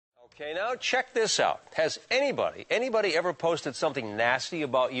Okay, now check this out. Has anybody ever posted something nasty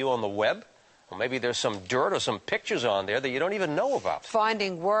about you on the web? Well, maybe there's some dirt or some pictures on there that you don't even know about.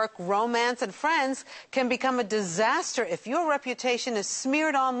 Finding work, romance, and friends can become a disaster if your reputation is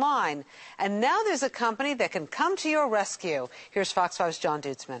smeared online. And now there's a company that can come to your rescue. Here's Fox 5's John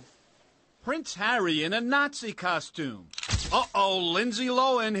Dutzman. Prince Harry in a Nazi costume. Uh-oh, Lindsay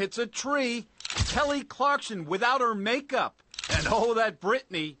Lohan hits a tree. Kelly Clarkson without her makeup. And oh, that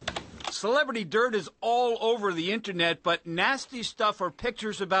Britney. Celebrity dirt is all over the internet, but nasty stuff or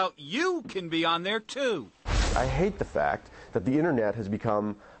pictures about you can be on there too. I hate the fact that the internet has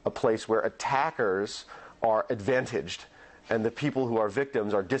become a place where attackers are advantaged and the people who are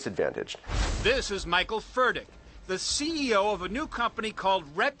victims are disadvantaged. This is Michael Furtick, the CEO of a new company called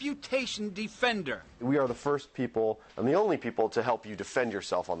Reputation Defender. We are the first people and the only people to help you defend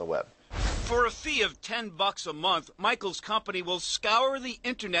yourself on the web. For a fee of $10 a month, Michael's company will scour the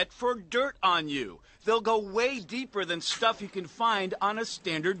internet for dirt on you. They'll go way deeper than stuff you can find on a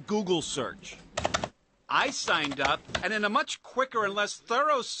standard Google search. I signed up, and in a much quicker and less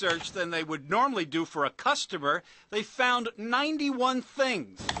thorough search than they would normally do for a customer, they found 91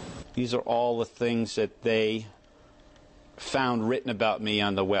 things. These are all the things that they found written about me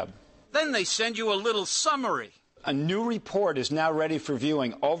on the web. Then they send you a little summary. A new report is now ready for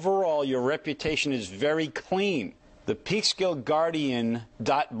viewing. Overall, your reputation is very clean. The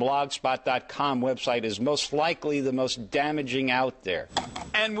PeekskillGuardian.blogspot.com website is most likely the most damaging out there.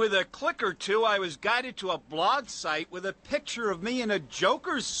 And with a click or two, I was guided to a blog site with a picture of me in a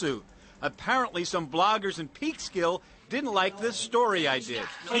Joker's suit. Apparently, some bloggers in Peekskill didn't like this story I did.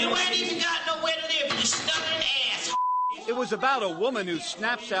 You ain't even got nowhere to live, you stubborn ass. It was about a woman who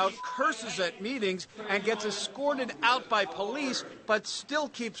snaps out, curses at meetings, and gets escorted out by police, but still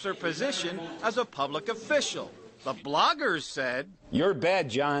keeps her position as a public official. The bloggers said, "You're bad,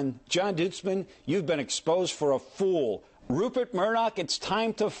 John. John Dutzman, you've been exposed for a fool. Rupert Murdoch, it's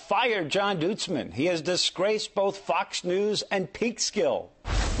time to fire John Dutzman. He has disgraced both Fox News and Peekskill."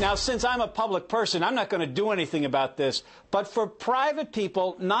 Now, since I'm a public person, I'm not going to do anything about this. But for private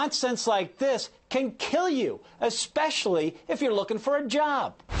people, nonsense like this can kill you, especially if you're looking for a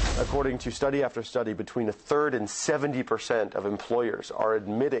job. According to study after study, between a third and 70% of employers are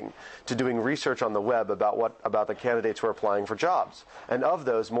admitting to doing research on the web about the candidates who are applying for jobs. And of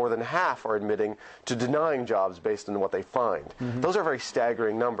those, more than half are admitting to denying jobs based on what they find. Those are very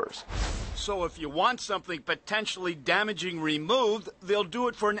staggering numbers. So if you want something potentially damaging removed, they'll do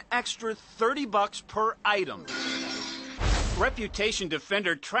it for an extra $30 per item. Reputation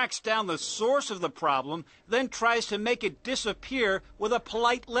Defender tracks down the source of the problem, then tries to make it disappear with a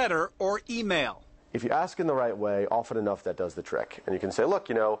polite letter or email. If you ask in the right way, often enough that does the trick. And you can say, look,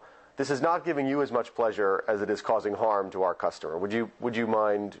 you know, this is not giving you as much pleasure as it is causing harm to our customer. Would you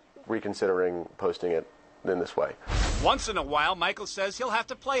mind reconsidering posting it in this way? Once in a while, Michael says he'll have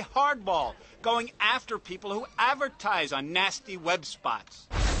to play hardball, going after people who advertise on nasty web spots.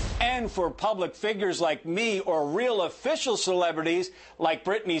 And for public figures like me or real official celebrities like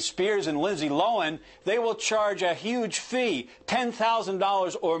Britney Spears and Lindsay Lohan, they will charge a huge fee,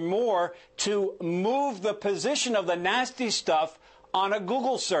 $10,000 or more, to move the position of the nasty stuff on a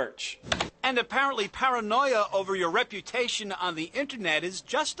Google search. And apparently paranoia over your reputation on the internet is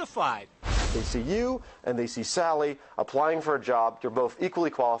justified. They see you and they see Sally applying for a job. You're both equally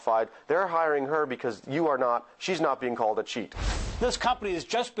qualified. They're hiring her because she's not being called a cheat. This company has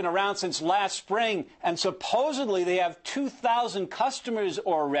just been around since last spring, and supposedly they have 2,000 customers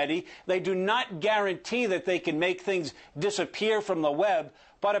already. They do not guarantee that they can make things disappear from the web,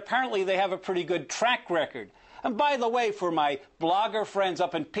 but apparently they have a pretty good track record. And by the way, for my blogger friends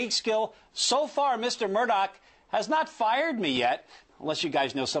up in Peekskill, so far Mr. Murdoch has not fired me yet, unless you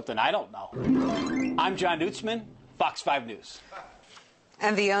guys know something I don't know. I'm John Dutzman, Fox 5 News.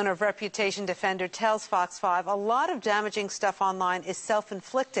 And the owner of Reputation Defender tells Fox 5 a lot of damaging stuff online is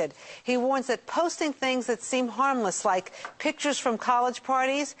self-inflicted. He warns that posting things that seem harmless, like pictures from college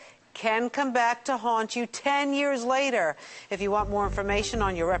parties, can come back to haunt you 10 years later. If you want more information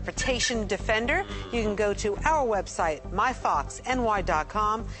on your Reputation Defender, you can go to our website,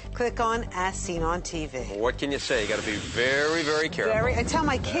 myfoxny.com. Click on As Seen on TV. Well, what can you say? You got to be very, very careful. I tell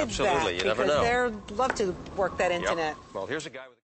my kids Absolutely. that You never because know. they love to work that internet. Yep. Well, here's a guy with